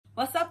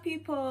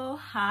people,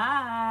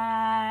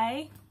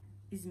 hi,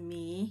 it's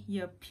me,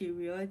 your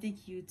periodic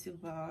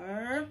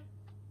YouTuber.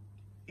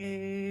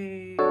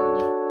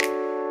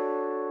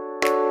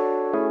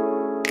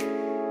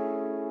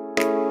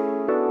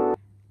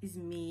 It's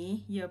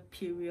me, your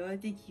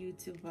periodic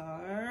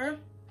YouTuber.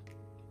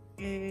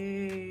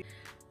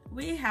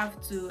 We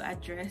have to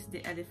address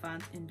the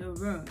elephant in the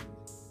room.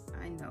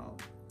 I know,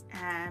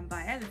 and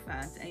by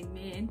elephant I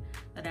mean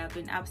that I've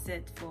been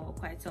absent for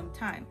quite some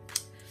time.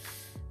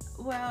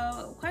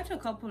 Well, quite a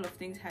couple of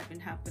things have been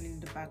happening in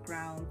the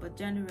background, but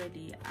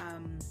generally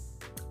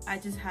I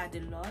just had a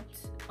lot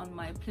on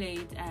my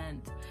plate,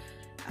 and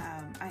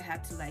I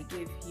had to like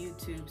give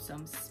YouTube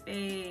some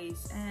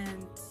space,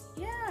 and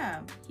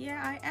yeah, here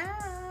I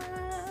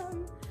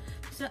am.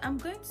 So I'm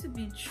going to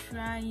be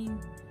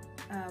trying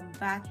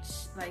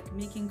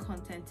making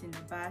content in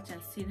a batch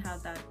and seeing how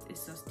that is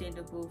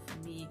sustainable for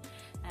me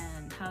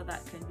and how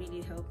that can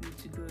really help me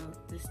to grow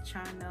this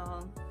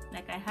channel.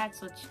 Like, I had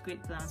such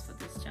great plans for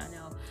this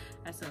channel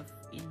as of,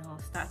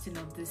 starting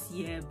of this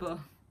year, but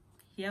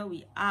here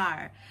we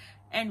are.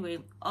 Anyway,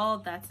 all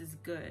that is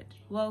good.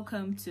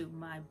 Welcome to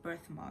my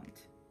birth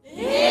month.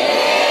 Yes,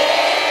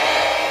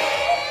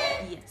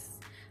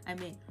 I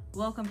mean,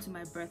 welcome to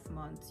my birth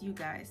month. You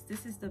guys,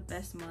 this is the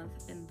best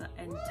month in the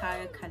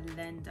entire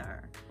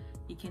calendar.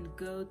 You can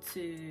go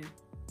to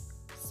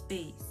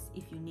space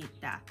if you need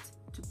that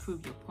to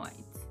prove your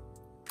point.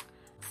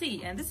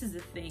 See, and this is the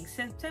thing,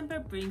 September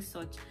brings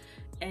such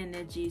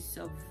energy,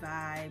 such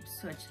vibes,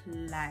 such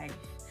life.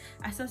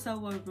 I saw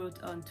someone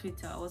wrote on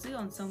Twitter, or was it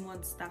on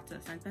someone's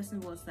status, and the person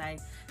was like,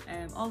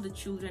 all the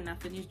children are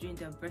finished doing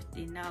their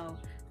birthday, now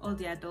all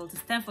the adults,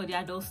 it's time for the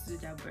adults to do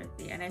their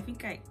birthday. And I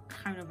think I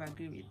kind of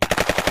agree with that.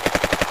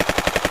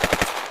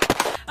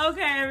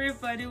 Okay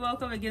everybody,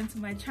 welcome again to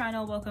my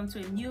channel. Welcome to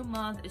a new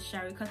month. It's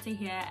Sharikate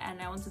here,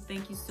 and I want to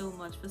thank you so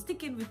much for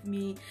sticking with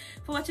me,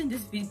 for watching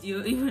this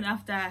video even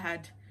after I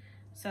had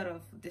sort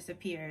of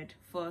disappeared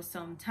for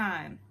some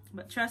time.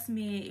 But trust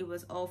me, it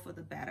was all for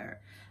the better.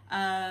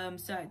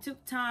 So I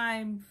took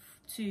time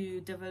to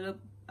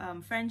develop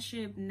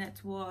friendship,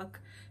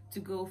 network, to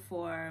do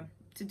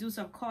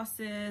some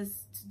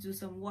courses, to do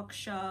some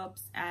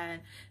workshops,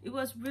 and it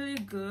was really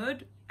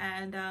good.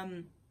 And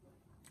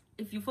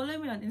if you follow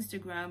me on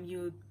Instagram,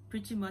 you'd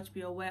pretty much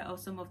be aware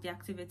of some of the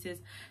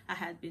activities I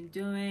had been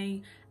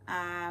doing,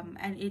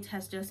 and it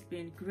has just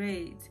been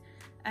great.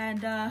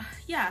 And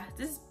yeah,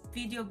 this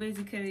video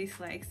basically is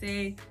like,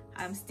 say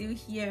I'm still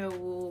here,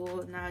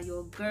 oh, now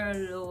your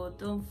girl, oh,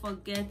 don't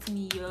forget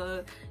me,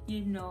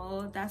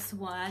 that's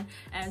one.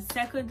 And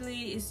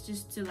secondly, it's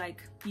just to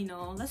like,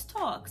 let's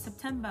talk.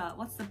 September,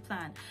 what's the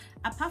plan?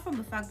 Apart from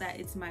the fact that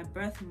it's my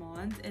birth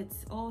month,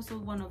 it's also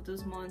one of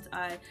those months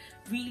I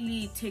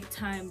really take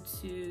time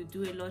to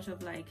do a lot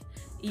of like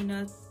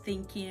inner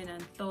thinking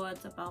and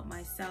thoughts about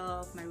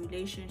myself, my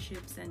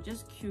relationships, and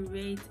just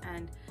curate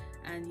and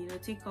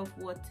take off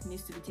what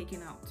needs to be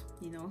taken out,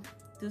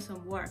 do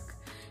some work.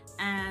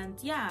 And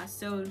yeah,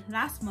 so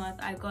last month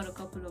I got a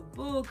couple of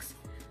books,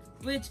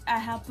 which I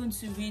happened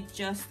to read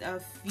just a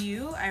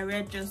few. I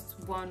read just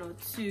one or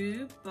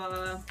two,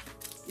 but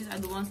these are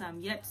the ones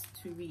I'm yet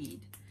to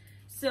read.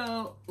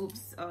 So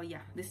this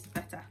is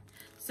better.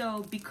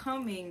 So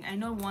Becoming, I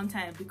know one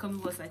time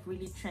Becoming was like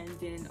really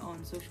trending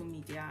on social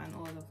media and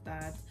all of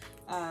that.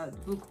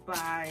 Book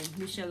by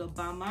Michelle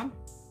Obama.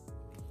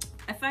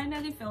 I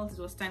finally felt it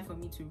was time for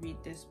me to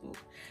read this book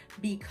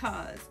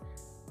because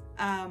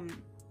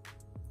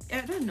I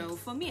don't know,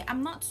 for me,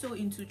 I'm not so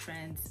into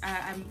trends.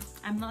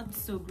 I'm not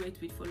so great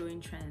with following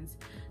trends.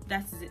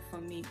 That is it for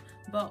me.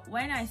 But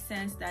when I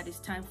sense that it's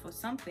time for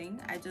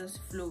something, I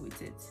just flow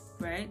with it,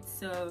 right?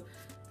 So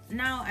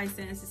now I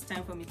sense it's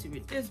time for me to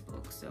read this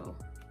book. So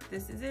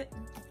this is it.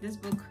 This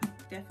book,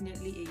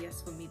 definitely a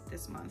yes for me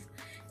this month.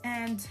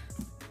 And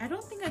I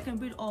don't think I can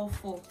read all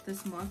 4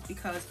 this month,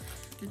 because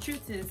the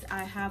truth is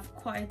I have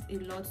quite a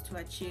lot to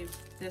achieve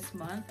this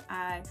month.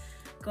 I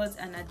got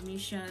an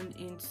admission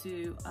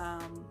into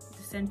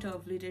the Center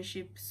of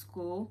Leadership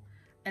School,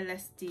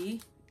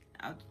 LSD.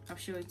 I'll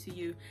show it to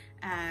you,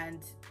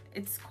 and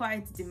it's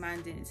quite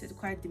demanding. It's a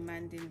quite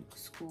demanding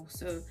school,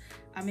 so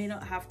I may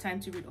not have time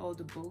to read all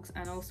the books,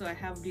 and also I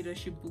have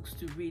leadership books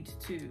to read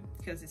too,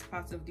 because it's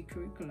part of the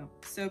curriculum.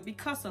 So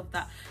because of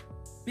that,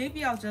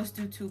 maybe I'll just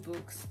do 2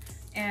 books.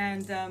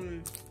 And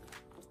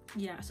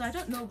yeah, so I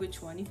don't know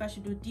which one, if I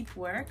should do deep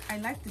work. I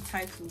like the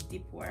title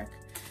deep work.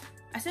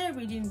 I started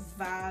reading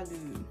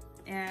Value,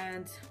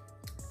 and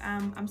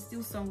I'm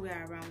still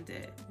somewhere around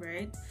it,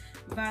 right?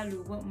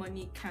 Value, what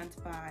money can't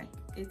buy.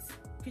 It's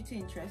pretty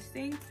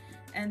interesting.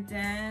 And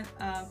then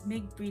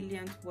Make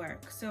Brilliant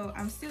Work. So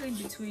I'm still in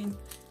between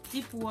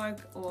deep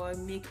work or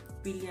make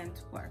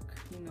brilliant work.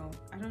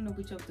 I don't know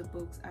which of the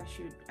books I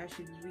should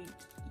read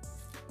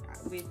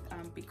with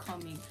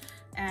Becoming.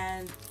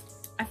 And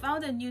I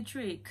found a new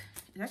trick.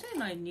 It's actually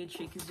not a new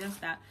trick, it's just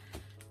that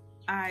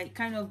I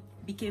kind of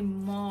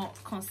became more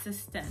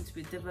consistent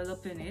with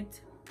developing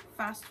it.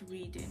 Fast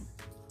reading,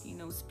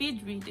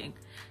 speed reading.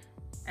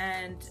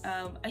 And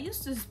I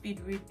used to speed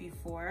read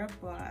before,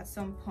 but at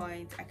some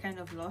point I kind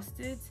of lost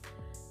it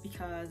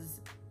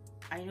because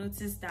I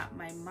noticed that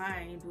my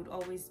mind would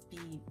always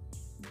be,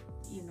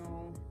 you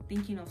know,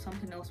 thinking of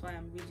something else while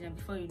I'm reading, and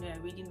before you know it,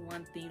 I'm reading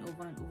one thing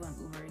over and over and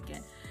over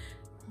again.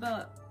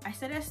 But I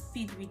started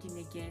speed reading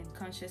again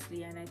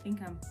consciously, and I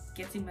think I'm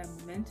getting my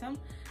momentum.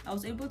 I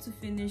was able to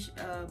finish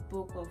a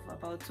book of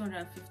about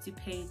 250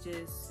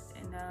 pages,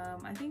 and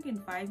I think in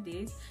 5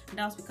 days. And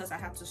that was because I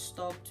had to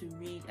stop to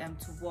read and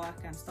to work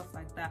and stuff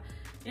like that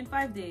in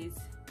 5 days.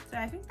 So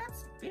I think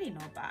that's really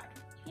not bad.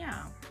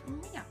 Yeah.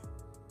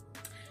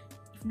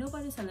 If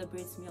nobody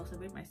celebrates me, I'll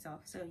celebrate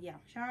myself. So yeah,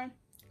 Sharon,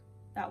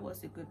 that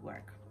was a good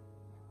work.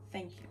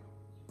 Thank you.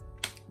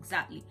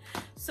 Exactly.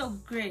 So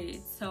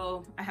great.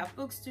 So I have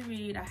books to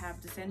read, I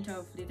have the Center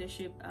of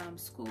Leadership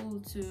school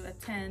to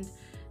attend.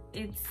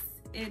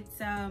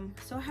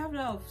 So I have a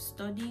lot of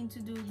studying to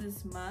do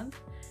this month.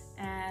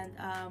 And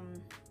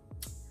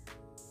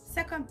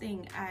second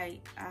thing I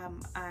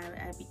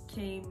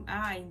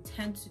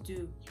intend to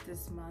do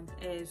this month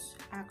is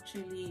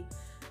actually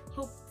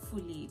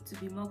hopefully to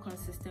be more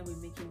consistent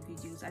with making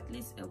videos, at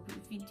least a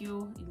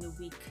video in a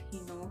week,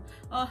 you know,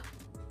 or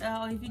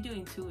a video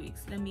in 2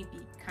 weeks. Let me be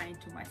kind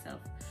to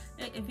myself.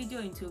 A video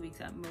in 2 weeks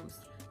at most,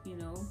 you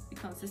know, be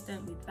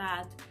consistent with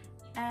that.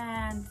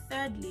 And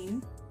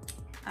thirdly,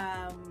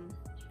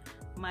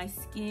 my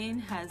skin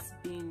has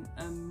been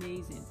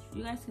amazing.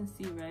 You guys can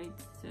see, right?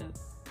 So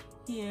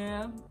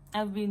here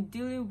I've been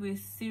dealing with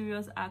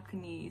serious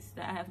acne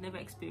that I have never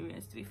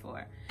experienced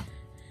before.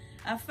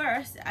 At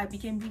first, I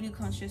became really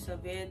conscious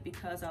of it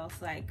because I was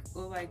like,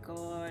 oh my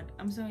god,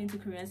 I'm so into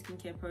Korean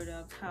skincare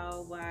products.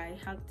 How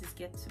did this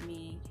get to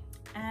me?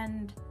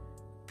 And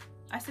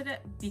I started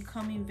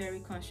becoming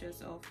very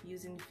conscious of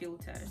using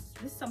filters.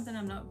 This is something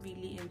I'm not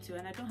really into,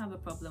 and I don't have a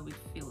problem with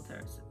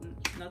filters,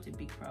 not a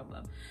big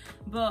problem.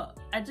 But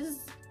I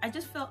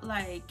just felt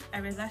like I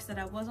realized that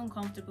I wasn't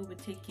comfortable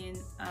with taking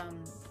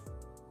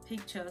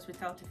pictures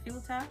without a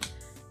filter.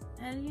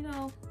 And you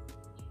know,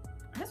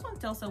 I just want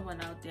to tell someone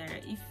out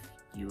there, if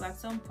you at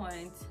some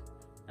point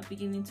are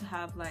beginning to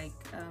have like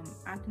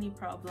acne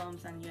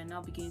problems and you're now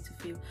beginning to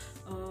feel,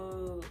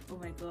 oh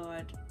my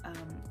god,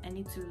 I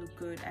need to look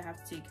good, I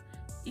have to take,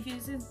 if you're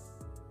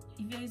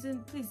using,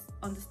 please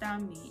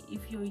understand me,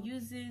 if you're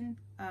using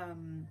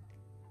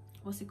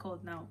what's it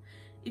called now,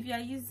 if you are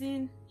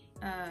using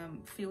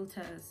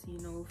filters, you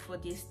know, for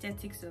the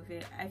aesthetics of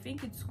it, I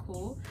think it's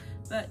cool.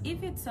 But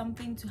if it's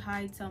something to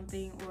hide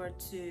something, or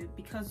to,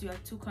 because you are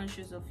too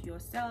conscious of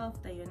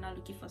yourself that you're not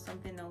looking for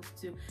something else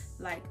to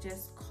like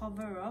just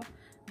cover up,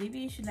 maybe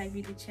you should like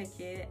really check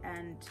it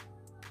and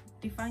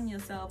define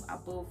yourself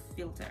above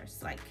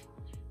filters. Like,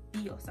 be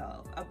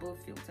yourself above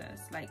filters.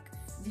 Like,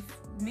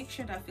 make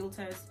sure that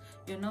filters,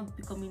 you're not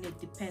becoming a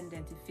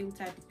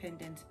filter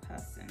dependent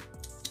person.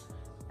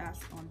 That's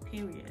on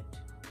period.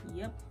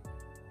 Yep,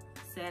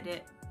 said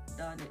it,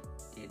 done it,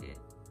 did it.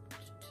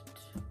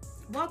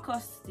 What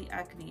caused the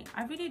acne?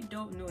 I really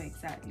don't know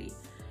exactly,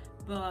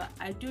 but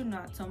I do know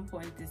at some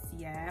point this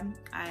year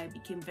I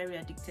became very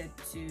addicted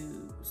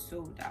to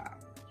soda.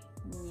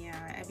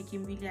 Yeah, I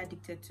became really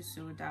addicted to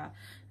soda.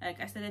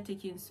 Like, I started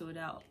taking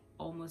soda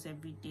almost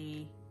every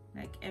day.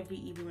 Like, every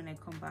evening when I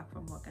come back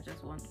from work, I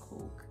just want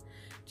Coke,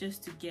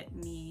 just to get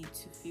me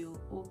to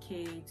feel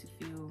okay, to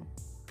feel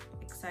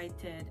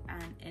excited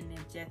and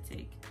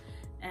energetic.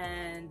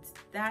 And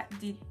that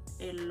did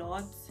a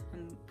lot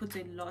and put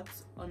a lot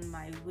on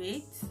my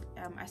weight.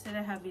 I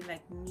started having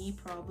like knee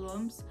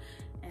problems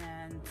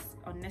and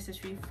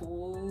unnecessary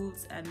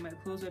folds, and my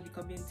clothes were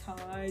becoming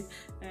tight,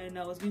 and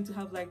I was going to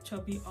have like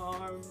chubby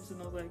arms,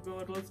 and I was like,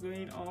 god, what's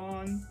going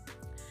on?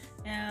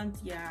 And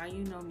yeah,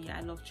 you know me,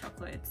 I love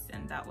chocolates,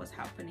 and that was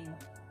happening.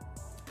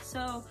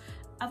 So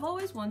I've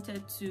always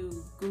wanted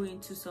to go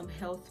into some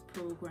health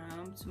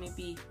program to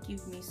maybe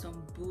give me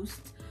some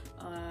boost,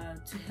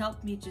 to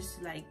help me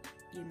just like,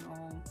 you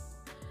know,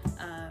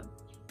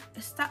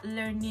 start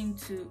learning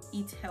to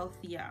eat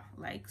healthier,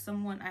 like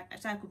someone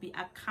so I could be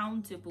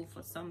accountable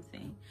for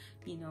something,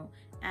 you know.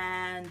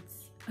 And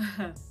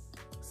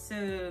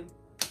so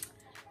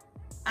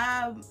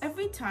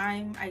every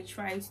time I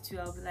tried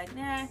to, I'll be like,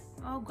 nah,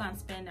 I'll go and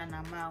spend an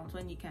amount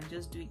when you can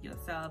just do it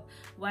yourself.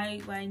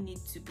 Why need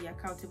to be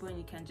accountable when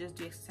you can just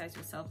do exercise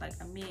yourself? Like,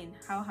 I mean,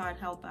 how hard,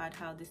 how bad,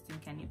 how this thing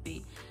can it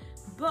be?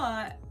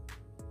 But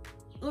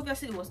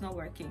obviously it was not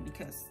working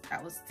because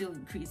I was still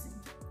increasing.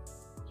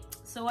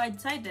 So I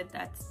decided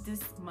that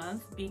this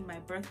month, being my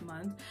birth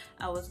month,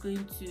 I was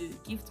going to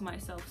gift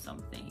myself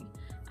something.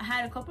 I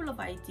had a couple of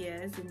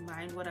ideas in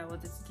mind what I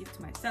wanted to give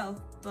to myself,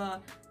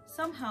 but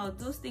somehow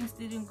those things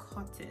didn't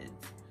cut it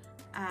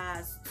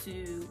as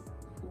to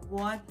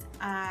what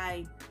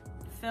I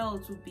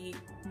felt would be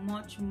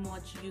much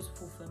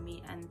useful for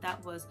me, and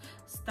that was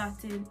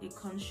starting a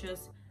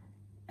conscious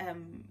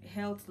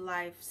health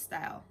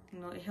lifestyle, you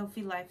know, a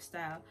healthy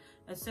lifestyle.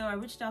 And so I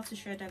reached out to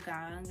Shredder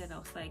Gang, and I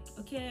was like,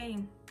 okay,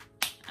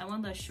 I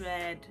want to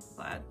shred,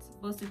 but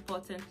most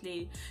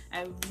importantly,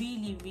 I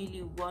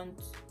really want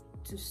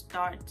to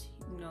start,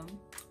 you know,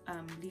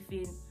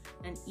 living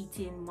and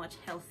eating much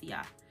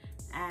healthier.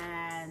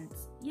 And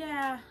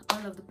yeah,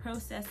 all of the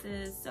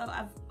processes. So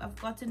I've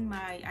gotten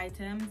my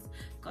items,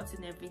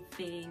 gotten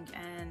everything,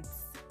 and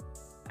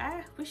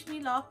wish me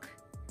luck.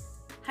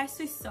 Hi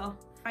Swisso,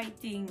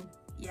 fighting.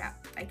 Yeah,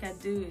 I can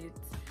do it.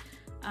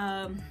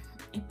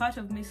 A part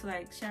of me is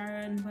like,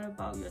 Sharon, what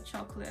about your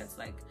chocolates?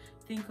 Like,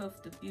 think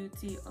of the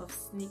beauty of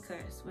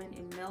Snickers when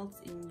it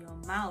melts in your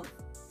mouth,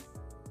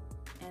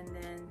 and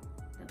then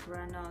the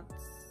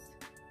granuts,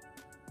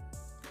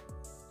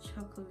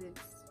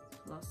 chocolates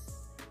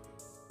plus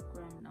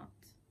granite,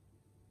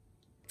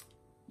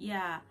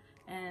 yeah,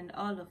 and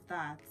all of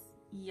that.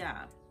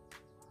 Yeah,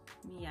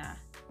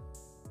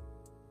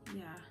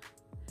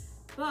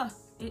 but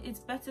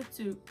it's better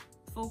to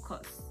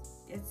focus.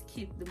 Let's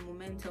keep the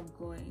momentum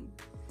going.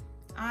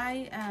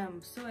 I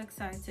am so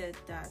excited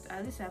that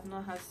at least I've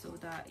not had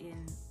soda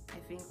in, I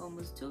think,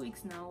 almost 2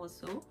 weeks now or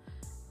so.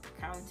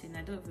 Counting,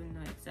 I don't even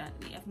know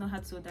exactly. I've not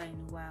had soda in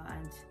a while,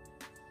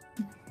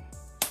 and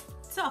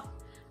so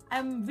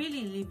I'm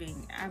really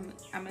living.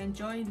 I'm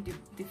enjoying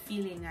the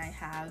feeling I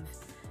have.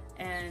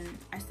 And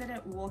I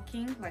started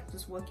walking, like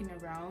just walking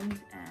around,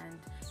 and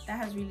that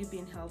has really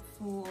been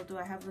helpful, although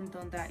I haven't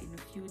done that in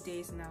a few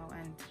days now,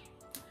 and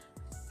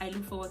I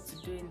look forward to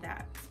doing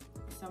that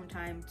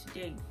sometime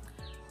today.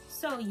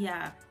 So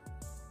yeah,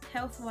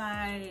 health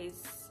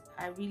wise,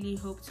 I really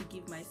hope to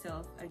give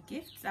myself a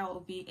gift. That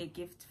will be a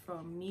gift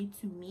from me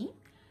to me,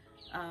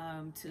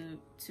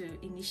 to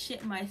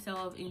initiate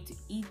myself into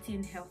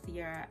eating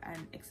healthier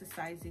and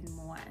exercising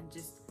more, and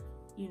just,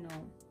 you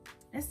know,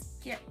 let's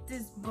get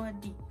this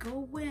body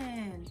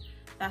going.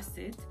 That's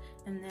it.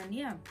 And then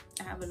yeah,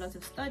 I have a lot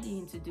of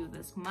studying to do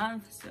this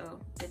month, so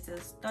it's a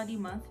study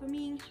month for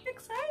me. I'm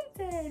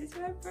excited. It's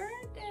my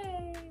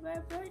birthday. My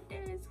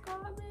birthday is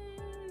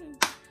coming.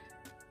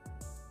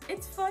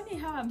 It's funny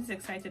how I'm just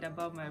excited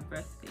about my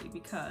birthday,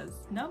 because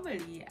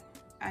normally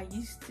I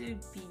used to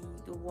be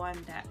the one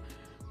that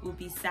would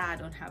be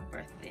sad on her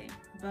birthday,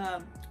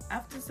 but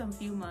after a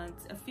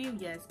few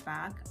years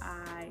back,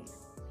 I,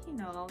 you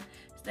know,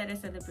 started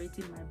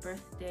celebrating my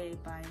birthday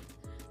by,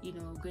 you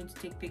know, going to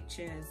take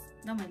pictures.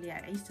 Normally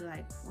I used to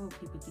like, oh,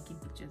 people taking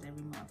pictures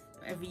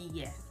every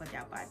year for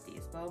their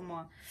birthdays, but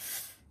more,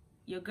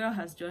 your girl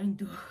has joined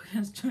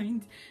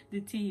the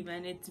team,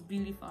 and it's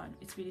really fun.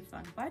 It's really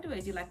fun. By the way,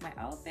 do you like my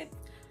outfit?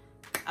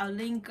 I'll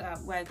link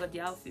where I got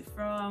the outfit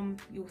from.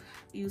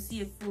 You'll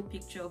see a full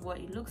picture of what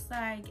it looks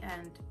like,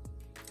 and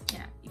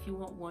yeah, if you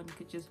want one, you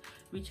could just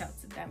reach out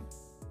to them.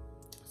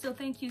 So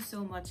thank you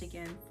so much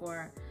again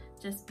for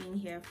just being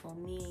here for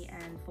me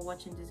and for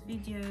watching this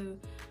video.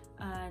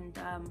 And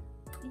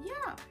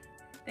yeah,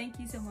 thank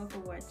you so much for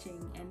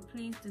watching, and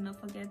please do not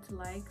forget to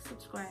like,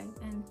 subscribe,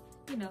 and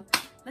you know,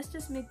 let's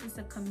just make this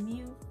a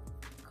community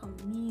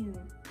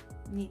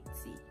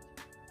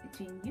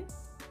between you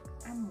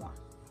and moi.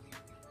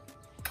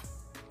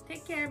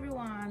 Take care,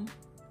 everyone.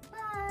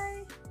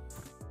 Bye.